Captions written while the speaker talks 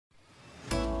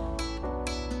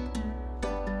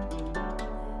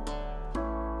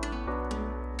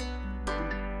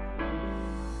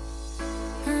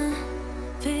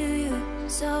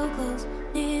so close,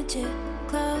 need to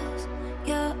close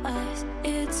your eyes.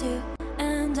 It's you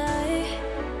and I.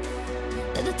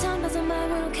 Let the time pass by, we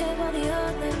don't care about the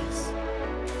others.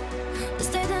 Let's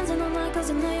stay dancing all night,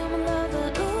 cause I know you're my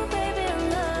lover. Ooh, baby, I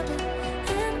love it,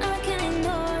 and I can't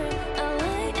ignore it. I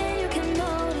like and you can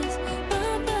notice,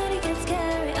 my body gets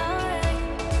scary, alright.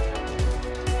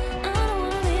 I don't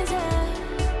wanna be sad,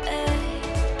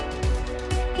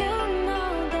 you know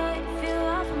that if you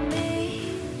offer me,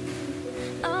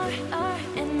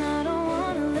 alright, and I don't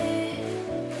wanna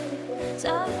leave. So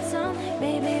tell me,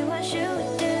 baby, what should we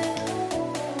do?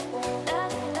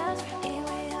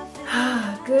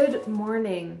 Good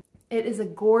morning. It is a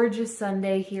gorgeous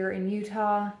Sunday here in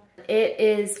Utah. It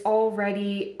is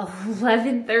already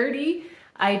 11:30.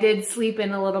 I did sleep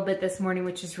in a little bit this morning,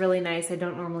 which is really nice. I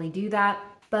don't normally do that,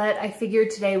 but I figured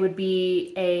today would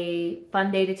be a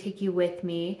fun day to take you with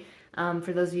me.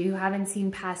 For those of you who haven't seen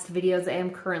past videos, I am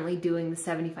currently doing the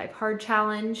 75 hard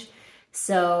challenge.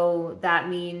 So that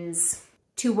means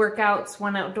 2 workouts,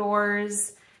 1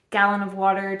 outdoors, gallon of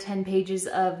water, 10 pages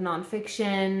of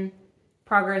nonfiction,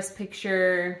 progress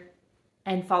picture,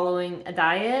 and following a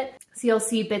diet. So you'll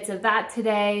see bits of that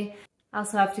today. I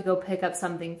also have to go pick up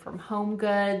something from Home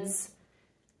Goods,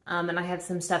 and I have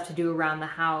some stuff to do around the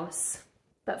house.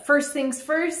 But first things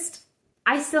first,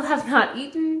 I still have not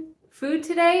eaten food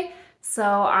today, so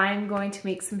I'm going to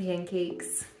make some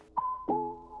pancakes.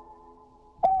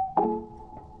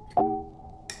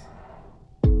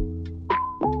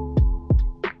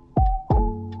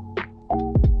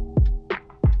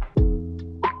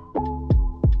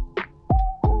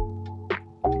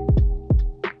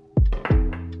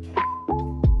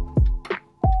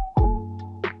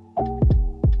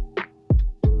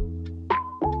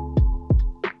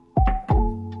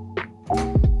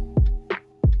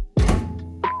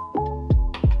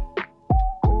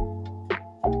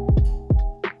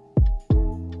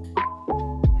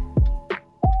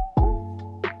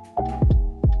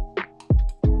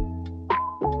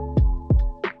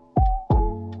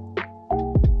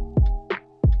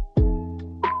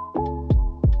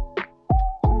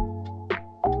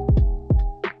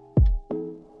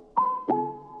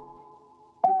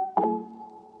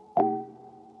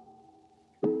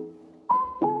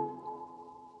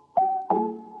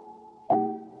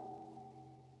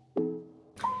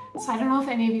 So I don't know if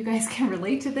any of you guys can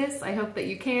relate to this. I hope that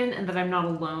you can and that I'm not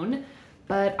alone.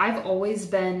 But I've always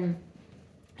been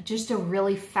just a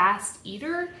really fast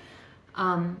eater,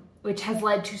 which has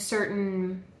led to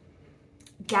certain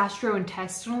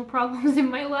gastrointestinal problems in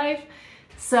my life.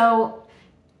 So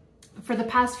for the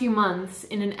past few months,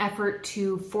 in an effort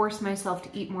to force myself to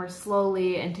eat more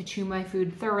slowly and to chew my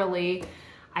food thoroughly,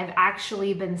 I've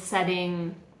actually been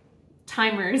setting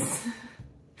timers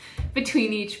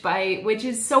between each bite, which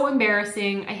is so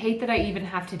embarrassing. I hate that I even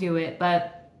have to do it,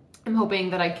 but I'm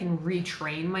hoping that I can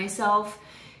retrain myself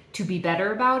to be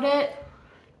better about it.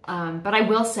 But I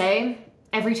will say,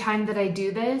 every time that I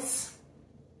do this,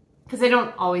 because I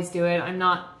don't always do it, I'm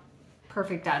not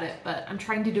perfect at it, but I'm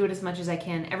trying to do it as much as I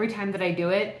can. Every time that I do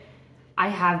it, I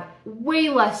have way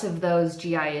less of those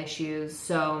GI issues,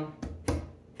 so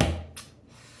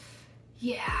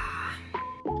yeah.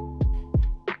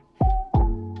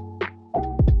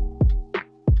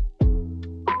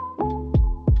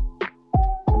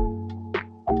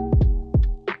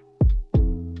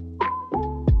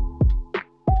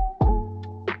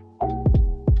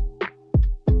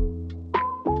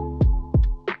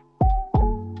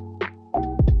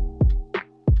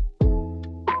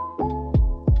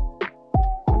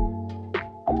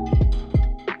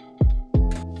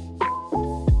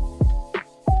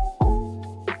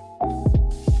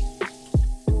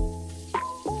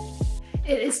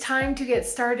 It is time to get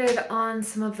started on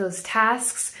some of those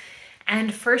tasks.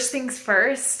 And first things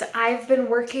first, I've been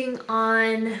working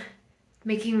on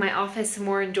making my office a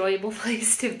more enjoyable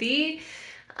place to be.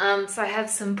 So I have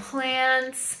some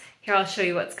plants. Here, I'll show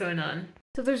you what's going on.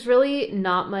 So there's really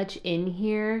not much in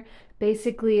here.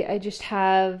 Basically, I just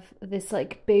have this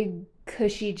like big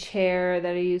cushy chair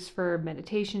that I use for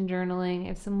meditation journaling. I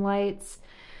have some lights.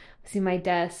 See my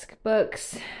desk,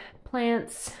 books,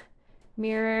 plants,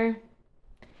 mirror.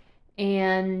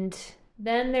 And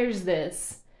then there's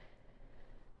this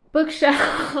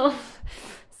bookshelf.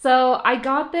 So I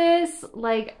got this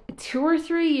like 2 or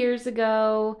 3 years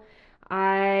ago.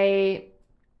 I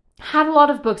had a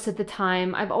lot of books at the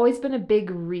time. I've always been a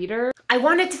big reader. I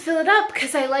wanted to fill it up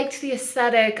because I liked the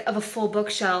aesthetic of a full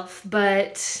bookshelf,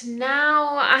 but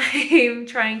now I'm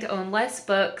trying to own less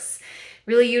books,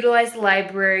 really utilize the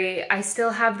library. I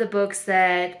still have the books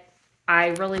that I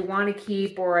really want to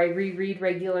keep or I reread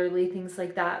regularly, things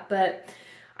like that. But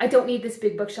I don't need this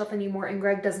big bookshelf anymore, and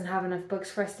Greg doesn't have enough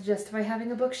books for us to justify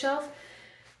having a bookshelf.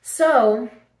 So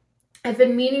I've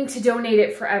been meaning to donate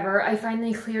it forever. I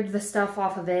finally cleared the stuff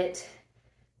off of it,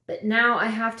 but now I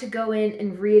have to go in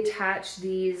and reattach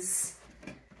these.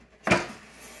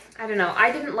 I don't know,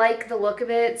 I didn't like the look of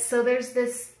it. So there's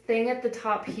this thing at the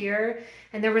top here,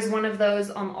 and there was one of those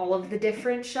on all of the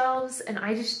different shelves, and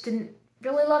I just didn't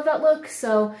really love that look,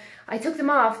 so I took them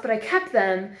off, but I kept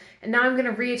them, and now I'm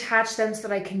gonna reattach them so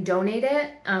that I can donate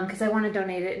it, because I want to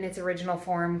donate it in its original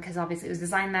form, because obviously it was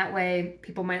designed that way.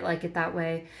 People might like it that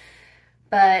way,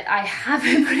 but I have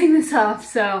been putting this off,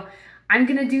 so I'm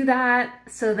gonna do that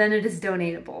so then it is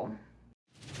donatable.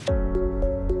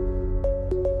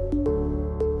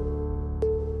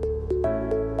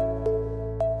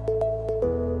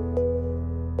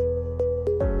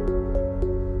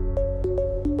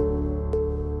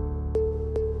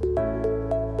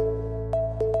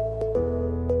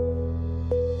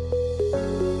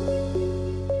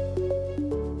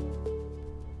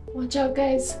 Watch out,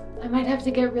 guys. I might have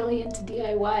to get really into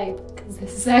DIY because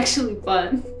this is actually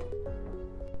fun.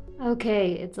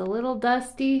 Okay, it's a little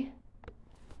dusty,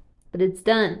 but it's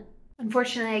done.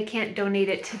 Unfortunately, I can't donate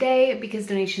it today because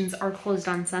donations are closed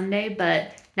on Sunday,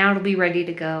 but now it'll be ready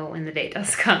to go when the day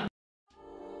does come.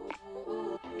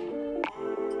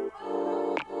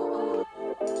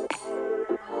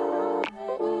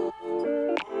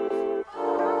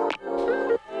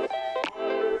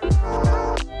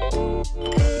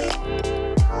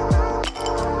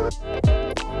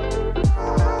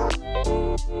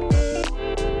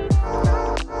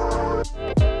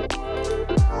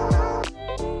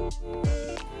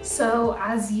 So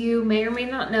as you may or may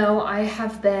not know, I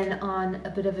have been on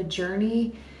a bit of a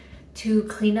journey to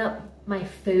clean up my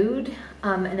food.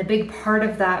 And a big part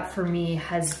of that for me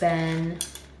has been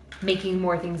making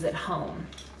more things at home.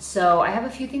 So I have a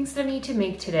few things that I need to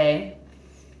make today,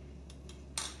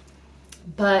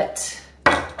 but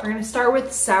we're gonna start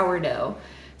with sourdough.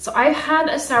 So I've had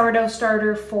a sourdough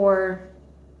starter for,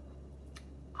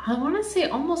 I wanna say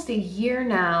almost a year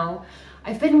now.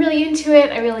 I've been really into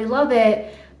it, I really love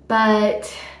it.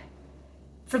 But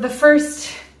for the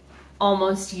first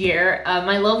almost year,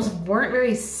 my loaves weren't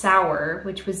very sour,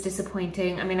 which was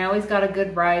disappointing. I mean, I always got a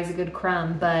good rise, a good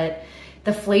crumb, but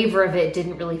the flavor of it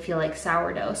didn't really feel like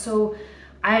sourdough. So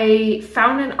I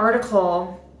found an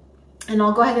article, and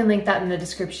I'll go ahead and link that in the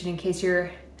description in case you're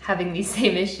having these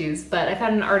same issues. But I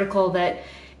found an article that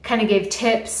kind of gave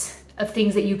tips of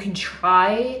things that you can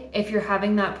try if you're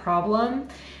having that problem.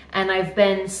 And I've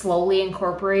been slowly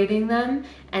incorporating them,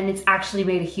 and it's actually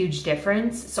made a huge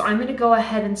difference. So I'm gonna go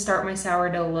ahead and start my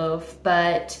sourdough loaf,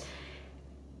 but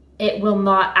it will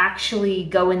not actually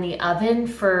go in the oven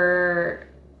for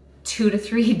 2 to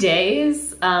 3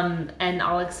 days, and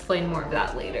I'll explain more of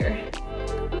that later.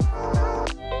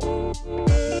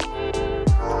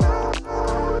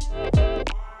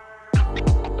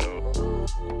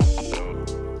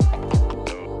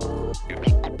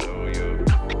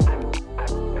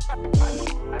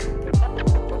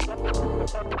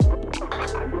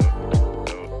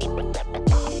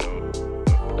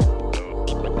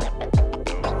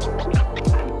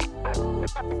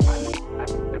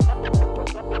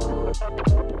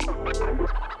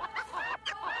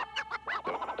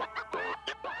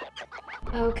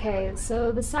 Okay,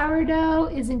 so the sourdough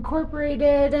is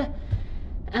incorporated,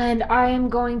 and I am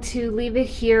going to leave it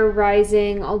here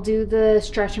rising. I'll do the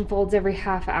stretch and folds every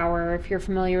half hour. If you're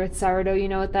familiar with sourdough, you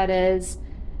know what that is.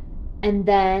 And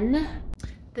then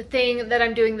the thing that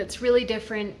I'm doing that's really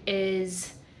different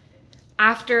is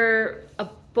after a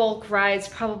bulk rise,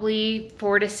 probably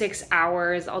 4 to 6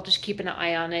 hours, I'll just keep an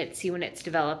eye on it, see when it's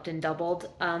developed and doubled.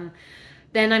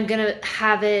 Then I'm gonna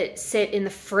have it sit in the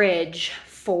fridge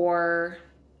for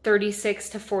 36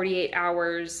 to 48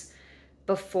 hours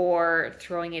before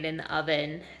throwing it in the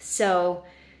oven. So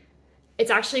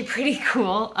it's actually pretty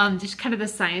cool, just kind of the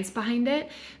science behind it,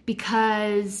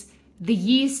 because the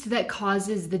yeast that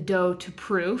causes the dough to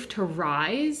proof, to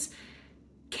rise,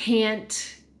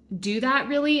 can't do that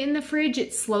really in the fridge.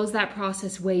 It slows that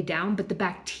process way down, but the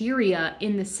bacteria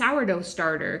in the sourdough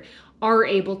starter are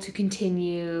able to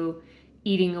continue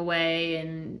eating away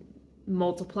and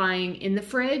multiplying in the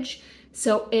fridge.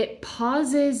 So it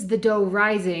pauses the dough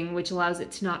rising, which allows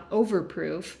it to not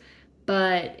overproof,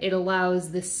 but it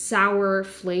allows the sour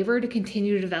flavor to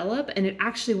continue to develop, and it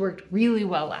actually worked really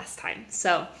well last time.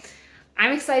 So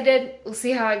I'm excited. We'll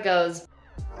see how it goes.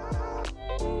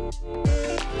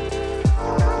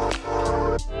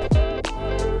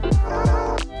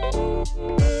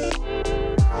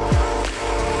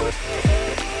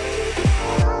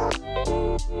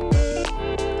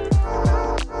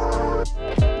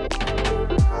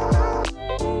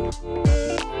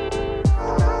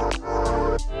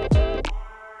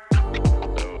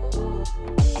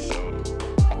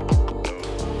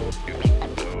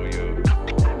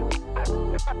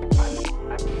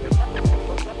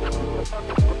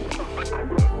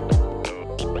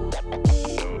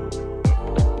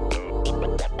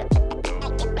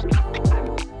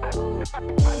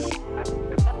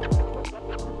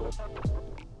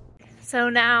 So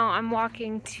now I'm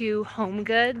walking to Home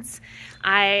Goods.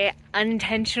 I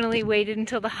unintentionally waited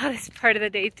until the hottest part of the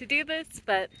day to do this,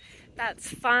 but that's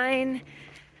fine.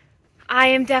 I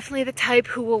am definitely the type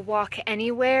who will walk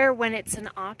anywhere when it's an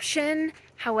option.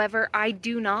 However, I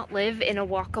do not live in a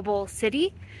walkable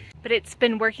city, but it's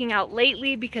been working out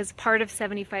lately because part of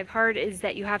 75 Hard is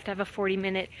that you have to have a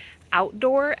 40-minute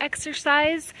outdoor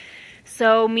exercise.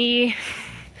 So me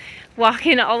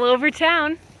walking all over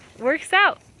town works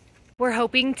out. We're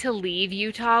hoping to leave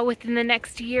Utah within the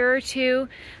next year or two.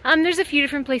 There's a few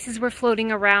different places we're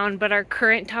floating around, but our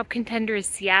current top contender is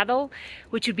Seattle,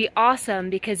 which would be awesome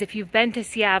because if you've been to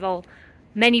Seattle,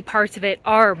 many parts of it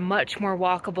are much more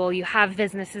walkable. You have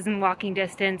businesses in walking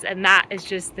distance, and that is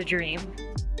just the dream.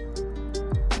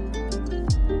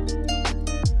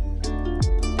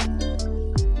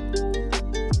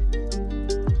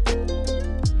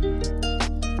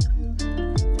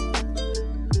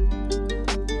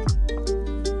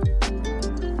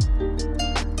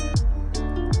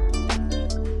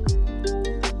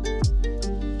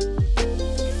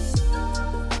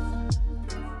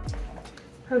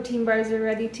 Protein bars are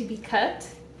ready to be cut.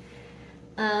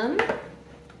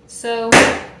 It's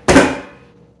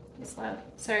loud.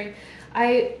 Sorry.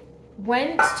 I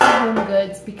went to Home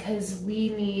Goods because we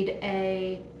need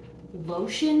a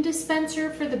lotion dispenser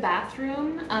for the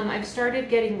bathroom. I've started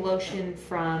getting lotion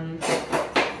from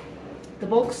the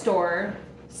bulk store,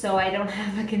 so I don't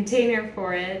have a container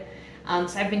for it.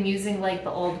 So I've been using like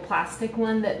the old plastic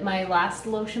one that my last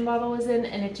lotion bottle was in,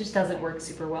 and it just doesn't work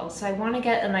super well. So I want to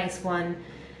get a nice one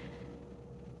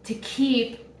to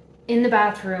keep in the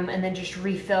bathroom and then just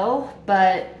refill,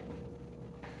 but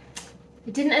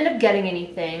it didn't end up getting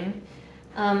anything.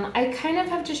 I kind of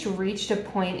have just reached a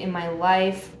point in my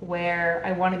life where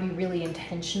I want to be really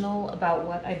intentional about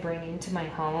what I bring into my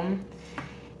home.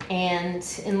 And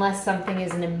unless something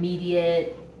is an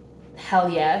immediate hell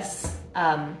yes,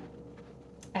 I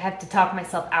have to talk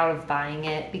myself out of buying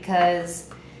it,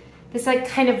 because this like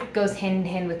kind of goes hand in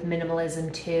hand with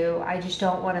minimalism too. I just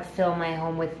don't want to fill my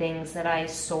home with things that I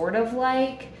sort of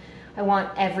like. I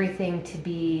want everything to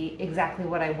be exactly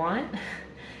what I want,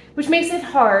 which makes it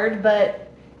hard,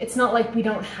 but it's not like we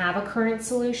don't have a current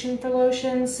solution for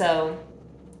lotion, so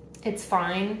it's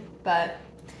fine, but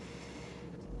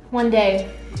one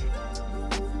day.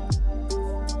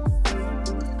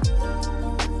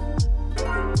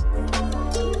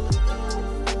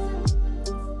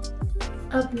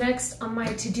 Up next on my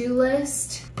to-do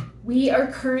list, we are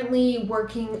currently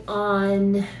working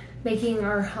on making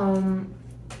our home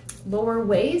lower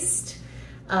waste,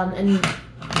 and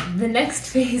the next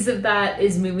phase of that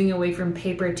is moving away from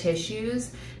paper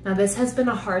tissues. Now this has been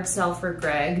a hard sell for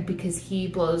Greg because he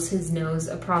blows his nose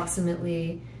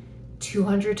approximately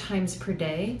 200 times per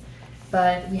day,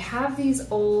 but we have these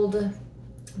old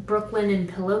Brooklyn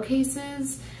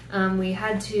pillowcases. We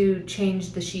had to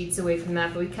change the sheets away from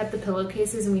that, but we kept the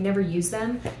pillowcases and we never use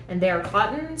them, and they are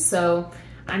cotton, so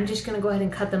I'm just gonna go ahead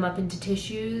and cut them up into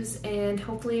tissues and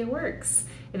hopefully it works.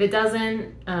 If it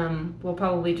doesn't, we'll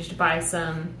probably just buy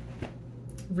some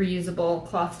reusable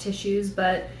cloth tissues,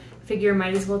 but figure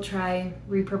might as well try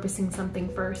repurposing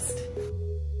something first.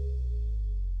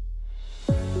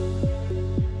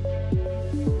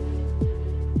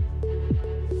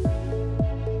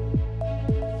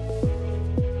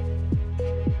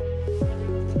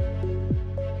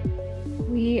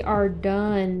 We are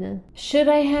done. Should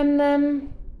I hem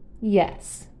them?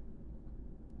 Yes.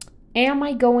 Am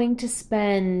I going to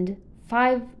spend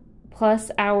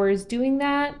 5+ hours doing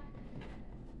that?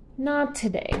 Not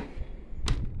today.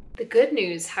 The good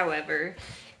news, however,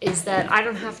 is that I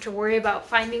don't have to worry about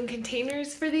finding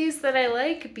containers for these that I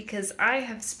like, because I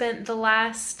have spent the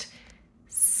last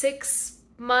 6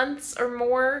 months or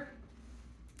more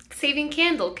saving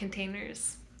candle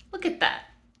containers. Look at that.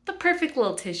 The perfect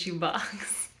little tissue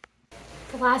box.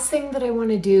 The last thing that I want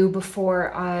to do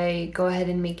before I go ahead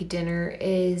and make dinner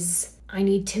is I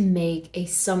need to make a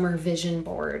summer vision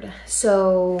board.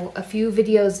 So a few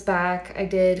videos back, I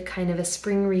did kind of a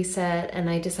spring reset and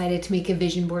I decided to make a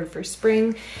vision board for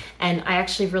spring, and I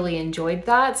actually really enjoyed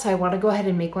that. So I want to go ahead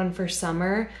and make one for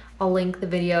summer. I'll link the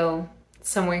video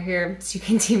somewhere here so you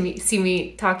can see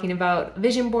me talking about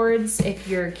vision boards if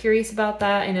you're curious about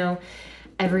that. I know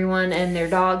everyone and their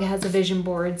dog has a vision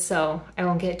board, so I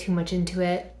won't get too much into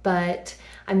it, but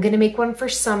I'm gonna make one for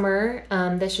summer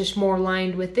that's just more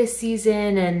aligned with this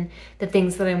season and the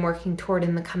things that I'm working toward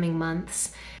in the coming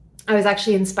months. I was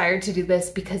actually inspired to do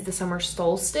this because the summer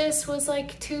solstice was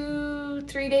like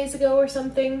 2-3 days ago or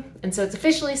something, and so it's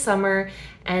officially summer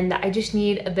and I just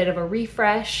need a bit of a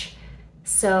refresh.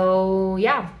 So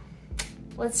yeah,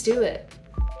 let's do it.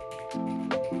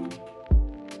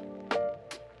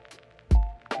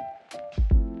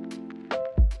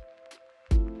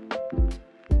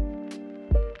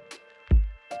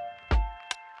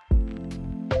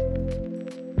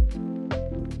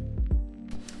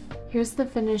 Here's the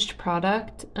finished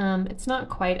product. It's not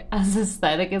quite as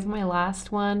aesthetic as my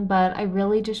last one, but I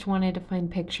really just wanted to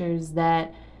find pictures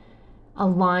that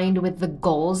aligned with the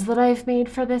goals that I've made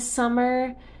for this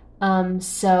summer.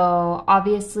 So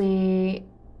obviously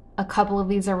a couple of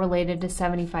these are related to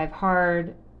 75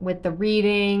 Hard with the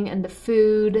reading and the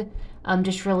food,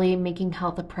 just really making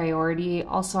health a priority.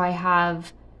 Also, I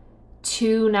have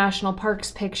 2 national parks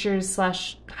pictures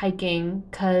 / hiking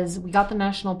because we got the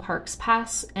national parks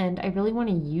pass and I really want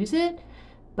to use it,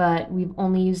 but we've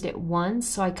only used it once,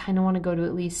 so I kind of want to go to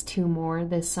at least 2 more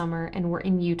this summer, and we're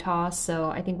in Utah, so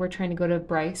I think we're trying to go to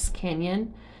Bryce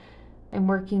Canyon. I'm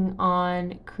working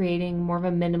on creating more of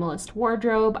a minimalist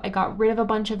wardrobe. I got rid of a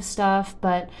bunch of stuff,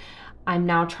 but I'm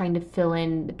now trying to fill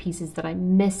in the pieces that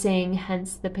I'm missing,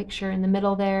 hence the picture in the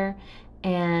middle there.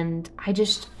 And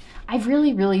I've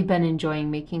really been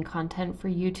enjoying making content for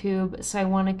YouTube, so I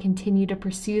want to continue to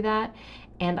pursue that,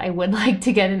 and I would like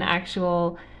to get an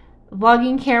actual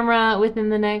vlogging camera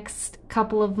within the next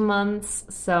couple of months,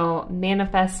 so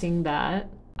manifesting that.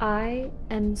 I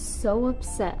am so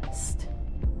obsessed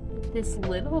with this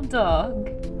little dog.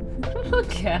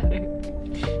 Look at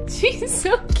her. She's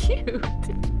so cute.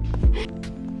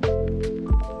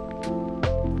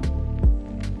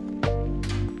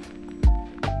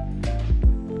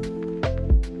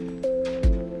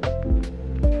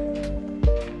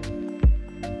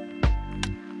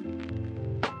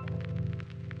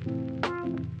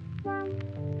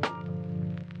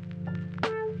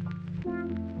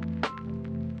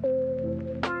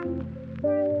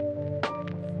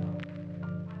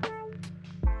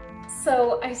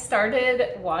 So I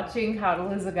started watching How to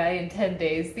Lose a Guy in 10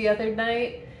 Days the other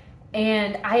night,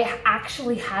 and I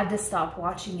actually had to stop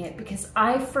watching it because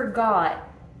I forgot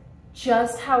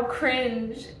just how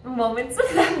cringe moments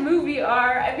of that movie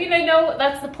are. I mean, I know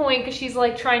that's the point because she's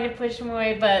like trying to push him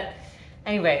away, but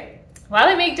anyway, while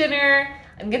I make dinner,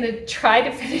 I'm gonna try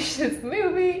to finish this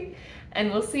movie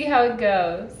and we'll see how it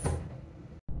goes.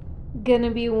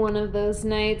 Gonna be one of those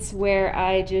nights where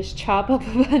I just chop up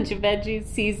a bunch of veggies,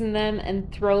 season them,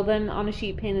 and throw them on a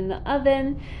sheet pan in the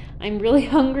oven. I'm really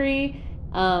hungry,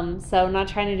 so I'm not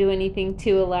trying to do anything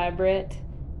too elaborate,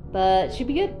 but should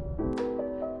be good.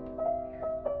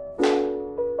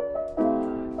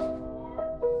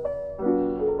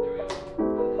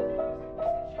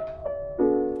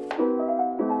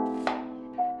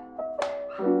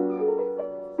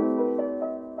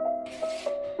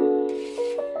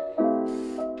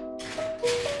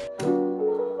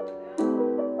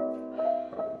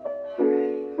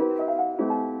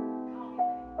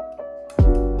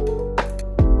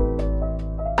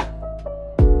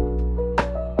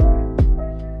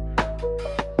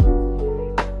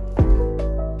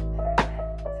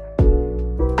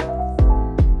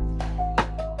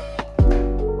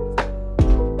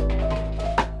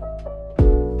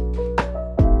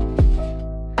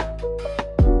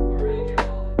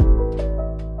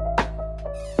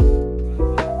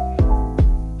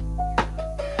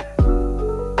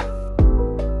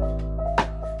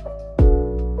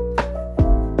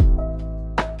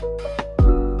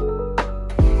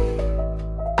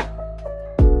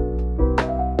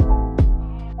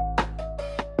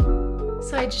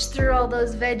 So I just threw all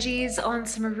those veggies on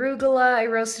some arugula. I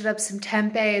roasted up some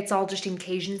tempeh. It's all just in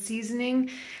Cajun seasoning.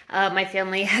 My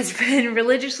family has been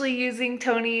religiously using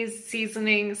Tony's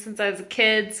seasoning since I was a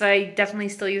kid, so I definitely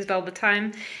still use it all the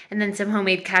time. And then some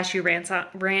homemade cashew ranch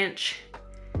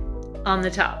on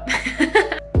the top.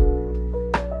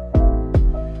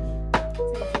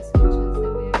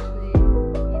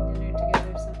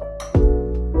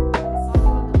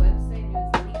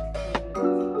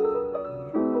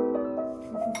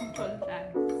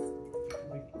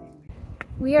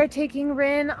 We are taking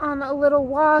Rin on a little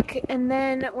walk, and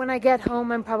then when I get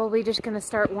home, I'm probably just going to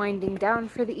start winding down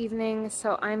for the evening.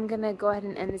 So I'm going to go ahead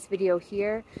and end this video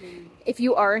here. If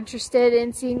you are interested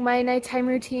in seeing my nighttime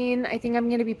routine, I think I'm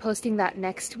going to be posting that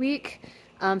next week.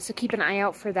 So keep an eye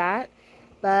out for that.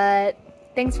 But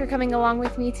thanks for coming along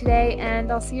with me today,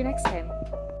 and I'll see you next time.